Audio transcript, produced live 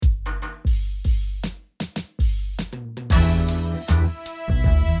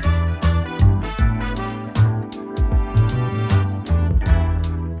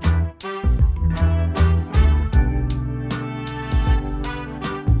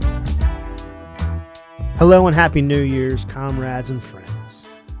Hello and Happy New Year's, comrades and friends.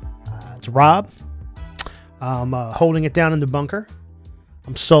 It's Rob. I'm holding it down in the bunker.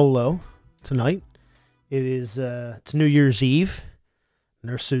 I'm solo tonight. It's New Year's Eve.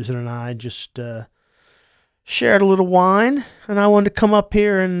 Nurse Susan and I just shared a little wine, and I wanted to come up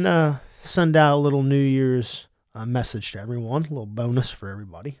here and send out a little New Year's message to everyone, a little bonus for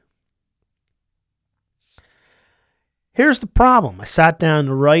everybody. Here's the problem. I sat down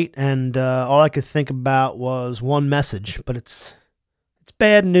to write, and all I could think about was one message, but it's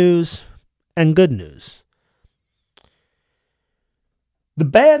bad news and good news. The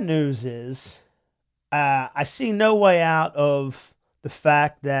bad news is I see no way out of the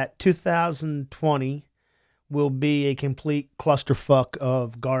fact that 2020 will be a complete clusterfuck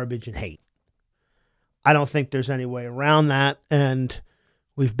of garbage and hate. I don't think there's any way around that, and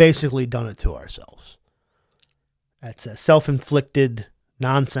we've basically done it to ourselves. That's a self-inflicted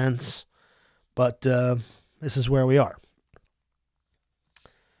nonsense, but this is where we are.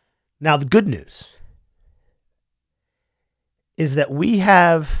 Now, the good news is that we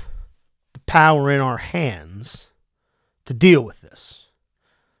have the power in our hands to deal with this.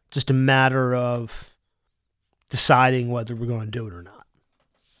 Just a matter of deciding whether we're going to do it or not.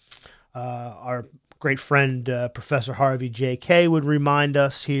 Our great friend, Professor Harvey J.K., would remind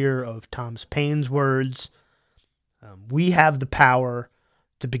us here of Thomas Paine's words. We have the power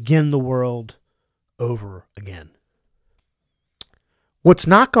to begin the world over again. What's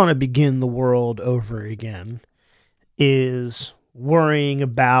not going to begin the world over again is worrying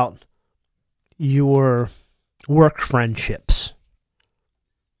about your work friendships.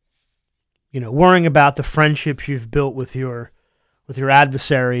 Worrying about the friendships you've built with your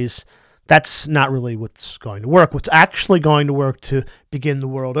adversaries. That's not really what's going to work. What's actually going to work to begin the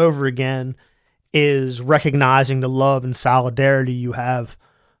world over again is recognizing the love and solidarity you have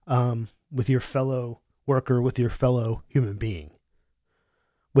with your fellow worker, with your fellow human being,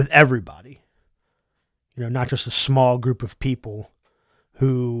 with everybody. Not just a small group of people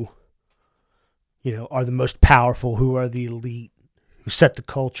who, are the most powerful, who are the elite, who set the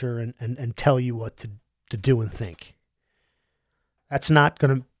culture and tell you what to do and think. That's not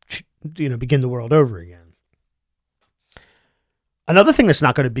going to, begin the world over again. Another thing that's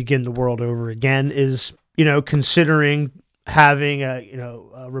not going to begin the world over again is, considering having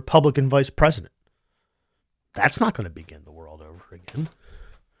a Republican vice president. That's not going to begin the world over again.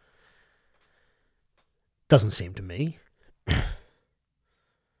 Doesn't seem to me.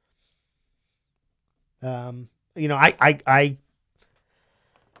 I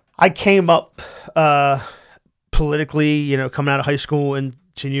came up politically, coming out of high school and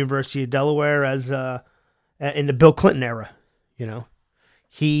to the University of Delaware as in the Bill Clinton era.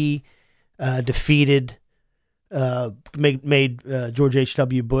 He defeated, made George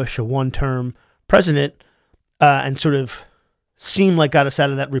H.W. Bush a one-term president, and sort of seemed like got us out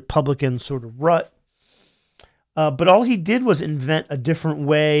of that Republican sort of rut. But all he did was invent a different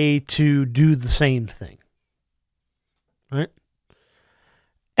way to do the same thing. Right?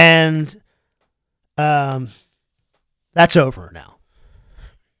 And that's over now.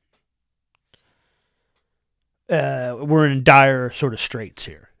 We're in dire sort of straits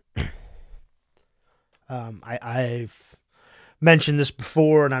here. I've mentioned this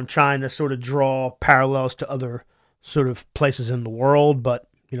before, and I'm trying to sort of draw parallels to other sort of places in the world, but,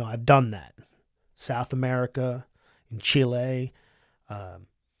 I've done that. South America, in Chile,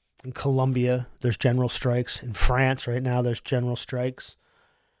 in Colombia, there's general strikes. In France right now, there's general strikes.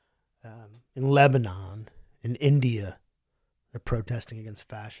 In Lebanon, in India, they're protesting against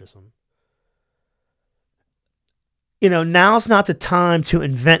fascism. Now's not the time to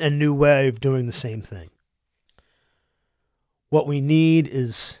invent a new way of doing the same thing. What we need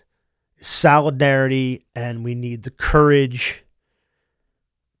is solidarity, and we need the courage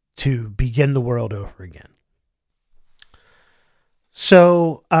to begin the world over again.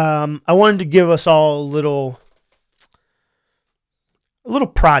 So I wanted to give us all a little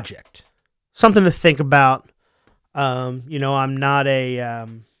project, something to think about. I'm not a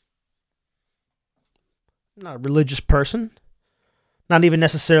religious person, not even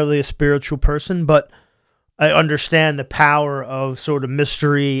necessarily a spiritual person, but I understand the power of sort of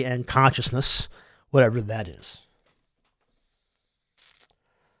mystery and consciousness, whatever that is.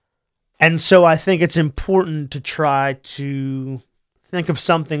 And so I think it's important to try to think of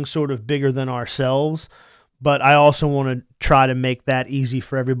something sort of bigger than ourselves, but I also want to try to make that easy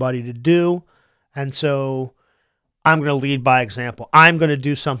for everybody to do. And so I'm going to lead by example. I'm going to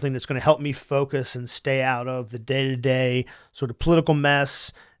do something that's going to help me focus and stay out of the day-to-day sort of political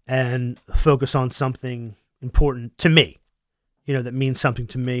mess and focus on something important to me, that means something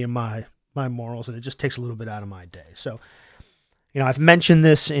to me and my morals, and it just takes a little bit out of my day. So, I've mentioned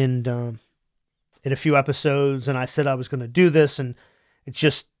this in a few episodes, and I said I was going to do this, and it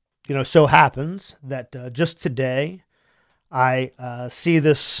just, so happens that just today I see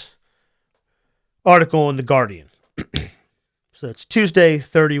this article in The Guardian. So it's Tuesday,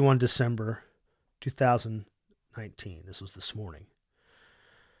 31 December 2019. This was this morning.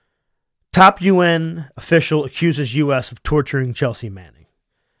 Top UN official accuses U.S. of torturing Chelsea Manning.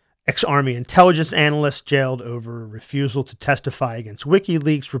 Ex-Army intelligence analyst jailed over refusal to testify against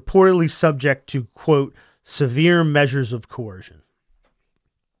WikiLeaks, reportedly subject to, quote, severe measures of coercion.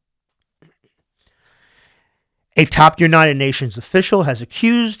 A top United Nations official has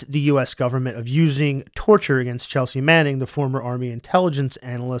accused the U.S. government of using torture against Chelsea Manning, the former Army intelligence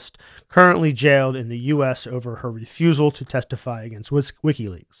analyst currently jailed in the U.S. over her refusal to testify against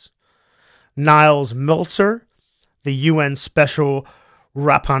WikiLeaks. Niles Meltzer, the UN Special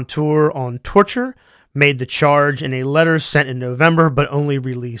Rapporteur on Torture, made the charge in a letter sent in November but only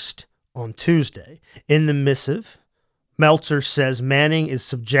released on Tuesday. In the missive, Meltzer says Manning is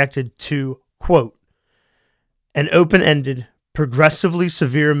subjected to, quote, an open-ended, progressively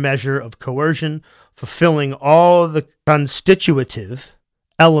severe measure of coercion, fulfilling all the constitutive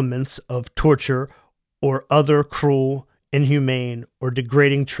elements of torture or other cruel, inhumane, or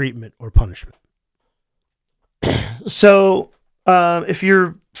degrading treatment or punishment. So, if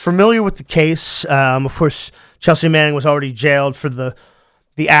you're familiar with the case, of course, Chelsea Manning was already jailed for the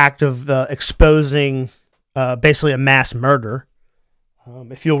act of exposing basically a mass murder.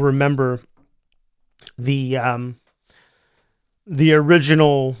 If you'll remember, the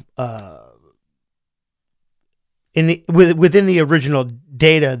original within the original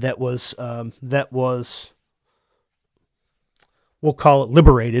data that was we'll call it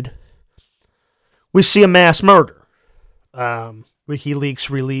liberated, we see a mass murder. WikiLeaks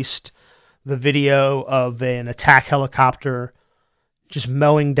released the video of an attack helicopter just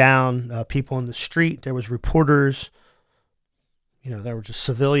mowing down people in the street. There was reporters, there were just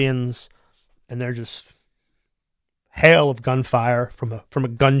civilians, and they're just hail of gunfire from a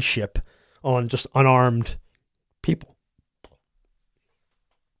gunship on just unarmed people.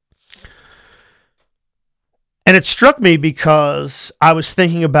 And it struck me because I was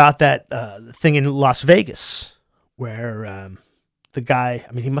thinking about that thing in Las Vegas where the guy,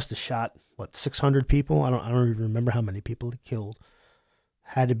 he must have shot, 600 people? I don't even remember how many people he killed.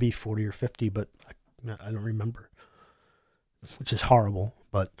 Had to be 40 or 50, but I don't remember, which is horrible.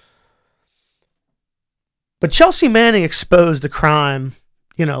 But Chelsea Manning exposed a crime,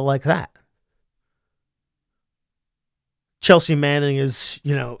 like that. Chelsea Manning is,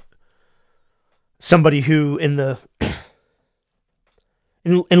 somebody who, in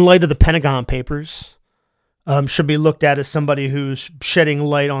light of the Pentagon Papers, should be looked at as somebody who's shedding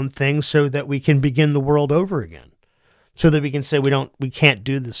light on things so that we can begin the world over again, so that we can say we can't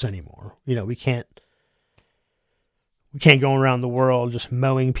do this anymore. We can't go around the world just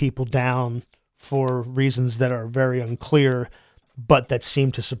mowing people down for reasons that are very unclear, but that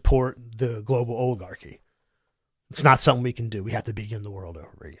seem to support the global oligarchy. It's not something we can do. We have to begin the world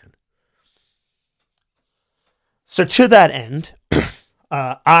over again. So to that end,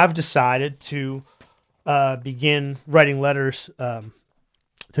 I've decided to begin writing letters to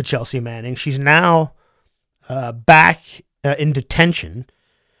Chelsea Manning. She's now back in detention,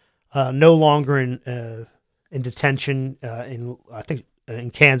 no longer in detention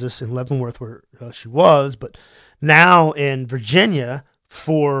in Kansas, in Leavenworth, where she was, but now in Virginia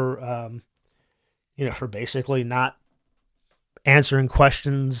for basically not answering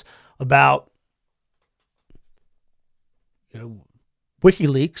questions about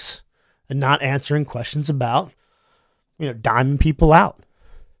WikiLeaks, and not answering questions about diming people out.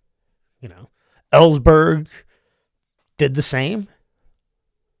 Ellsberg did the same.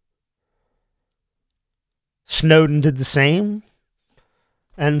 Snowden did the same.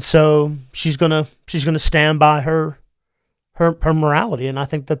 And so she's gonna stand by her morality, and I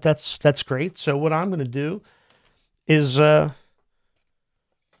think that's great. So what I'm gonna do is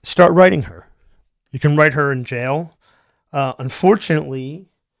start writing her. You can write her in jail. Unfortunately,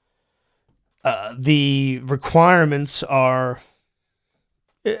 the requirements are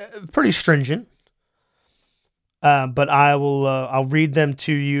pretty stringent. But I'll read them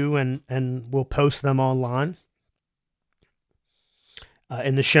to you, and we'll post them online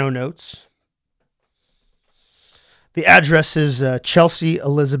in the show notes. The address is Chelsea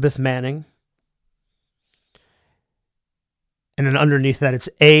Elizabeth Manning, and then underneath that it's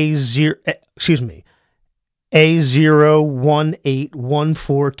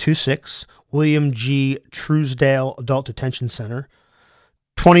A0181426, William G. Truesdale Adult Detention Center,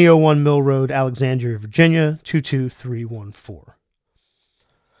 2001 Mill Road, Alexandria, Virginia, 22314.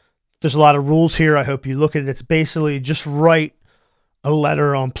 There's a lot of rules here. I hope you look at it. It's basically just write a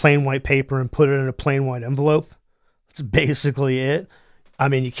letter on plain white paper and put it in a plain white envelope. That's basically it. I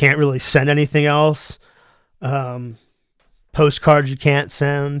mean, you can't really send anything else. Postcards you can't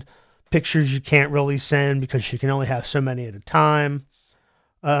send. Pictures you can't really send because you can only have so many at a time.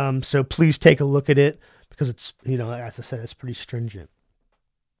 So please take a look at it because it's, as I said, it's pretty stringent.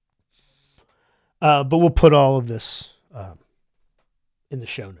 But we'll put all of this in the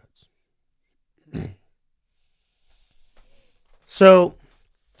show notes. So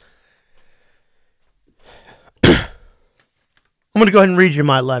I'm going to go ahead and read you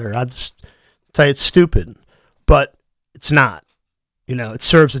my letter. I'll just tell you it's stupid, but it's not. It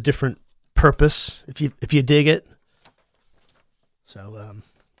serves a different purpose if you dig it. So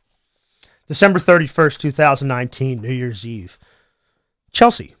December 31st, 2019, New Year's Eve.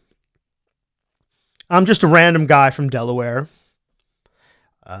 Chelsea. I'm just a random guy from Delaware.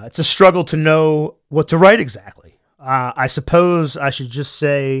 It's a struggle to know what to write exactly. I suppose I should just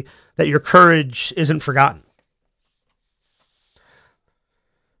say that your courage isn't forgotten.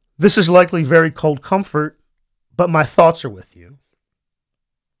 This is likely very cold comfort, but my thoughts are with you.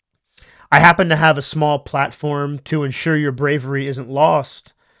 I happen to have a small platform to ensure your bravery isn't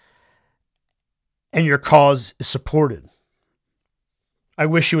lost and your cause is supported. I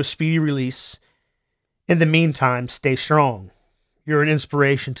wish you a speedy release. In the meantime, stay strong. You're an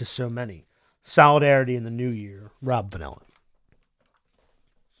inspiration to so many. Solidarity in the new year, Rob Vanilla.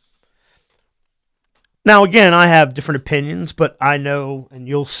 Now, again, I have different opinions, but I know, and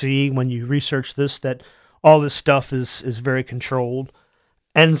you'll see when you research this, that all this stuff is very controlled.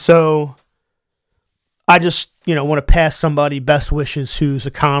 And so I just, want to pass somebody best wishes who's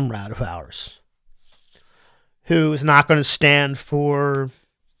a comrade of ours, who is not going to stand for,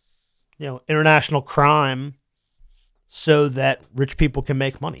 international crime so that rich people can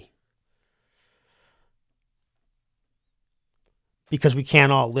make money. Because we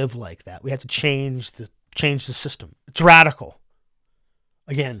can't all live like that. We have to change the system. It's radical.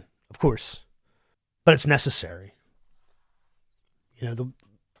 Again, of course. But it's necessary.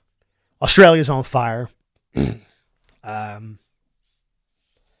 Australia's on fire.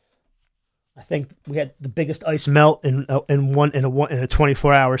 I think we had the biggest ice melt in a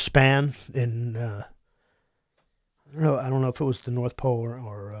 24-hour span in I don't know if it was the North Pole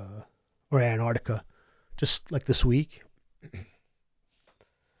or Antarctica, just like this week.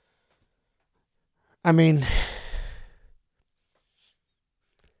 I mean,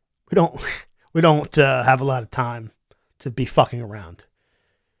 we don't have a lot of time to be fucking around,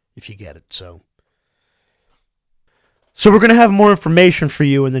 if you get it. So we're going to have more information for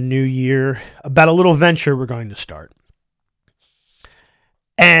you in the new year about a little venture we're going to start.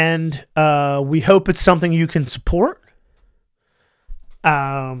 And we hope it's something you can support.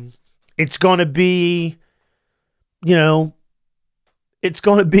 It's going to be, it's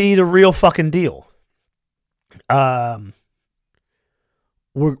going to be the real fucking deal.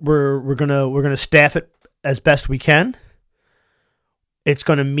 We're gonna staff it as best we can. It's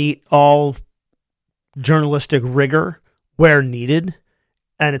gonna meet all journalistic rigor where needed,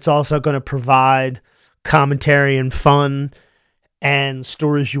 and it's also gonna provide commentary and fun and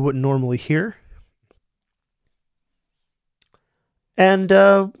stories you wouldn't normally hear. And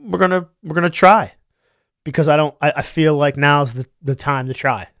we're gonna try, because I feel like now's the time to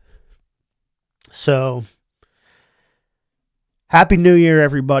try. So, Happy New Year,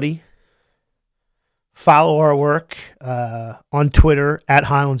 everybody. Follow our work on Twitter at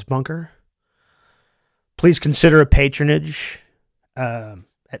Highlands Bunker. Please consider a patronage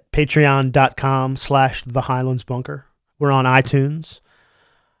at patreon.com/The Highlands Bunker. We're on iTunes.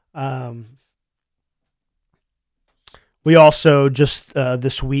 We also just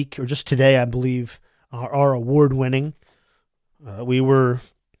this week, or just today, I believe, are award-winning. We were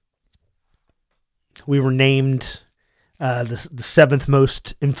named the seventh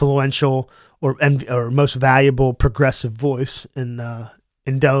most influential or most valuable progressive voice in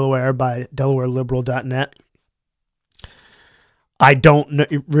Delaware by DelawareLiberal.net. I don't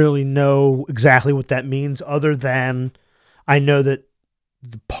really know exactly what that means, other than I know that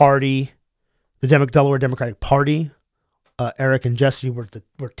the party, the Delaware Democratic Party, Eric and Jesse were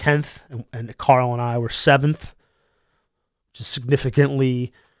 10th, and Carl and I were 7th, which is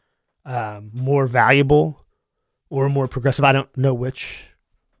significantly more valuable or more progressive. I don't know which,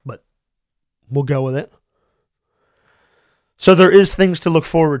 but we'll go with it. So there is things to look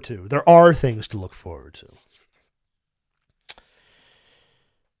forward to. There are things to look forward to.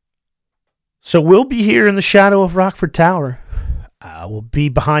 So we'll be here in the shadow of Rockford Tower. We'll be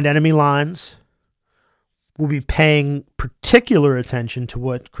behind enemy lines. We'll be paying particular attention to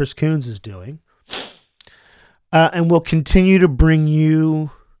what Chris Coons is doing. And we'll continue to bring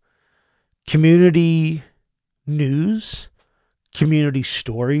you community news, community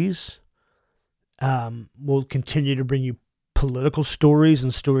stories. We'll continue to bring you political stories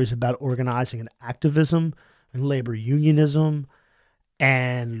and stories about organizing and activism and labor unionism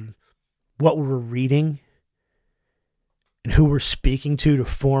and what we're reading and who we're speaking to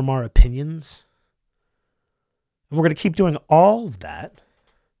form our opinions. And we're going to keep doing all of that.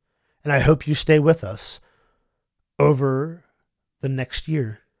 And I hope you stay with us over the next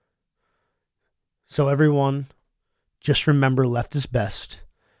year. So everyone, just remember left is best.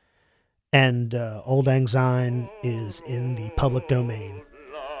 And Old Lang Syne is in the public domain.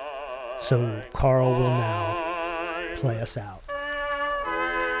 So Carl will now play us out.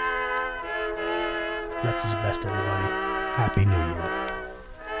 Left is best, everybody. Happy New Year.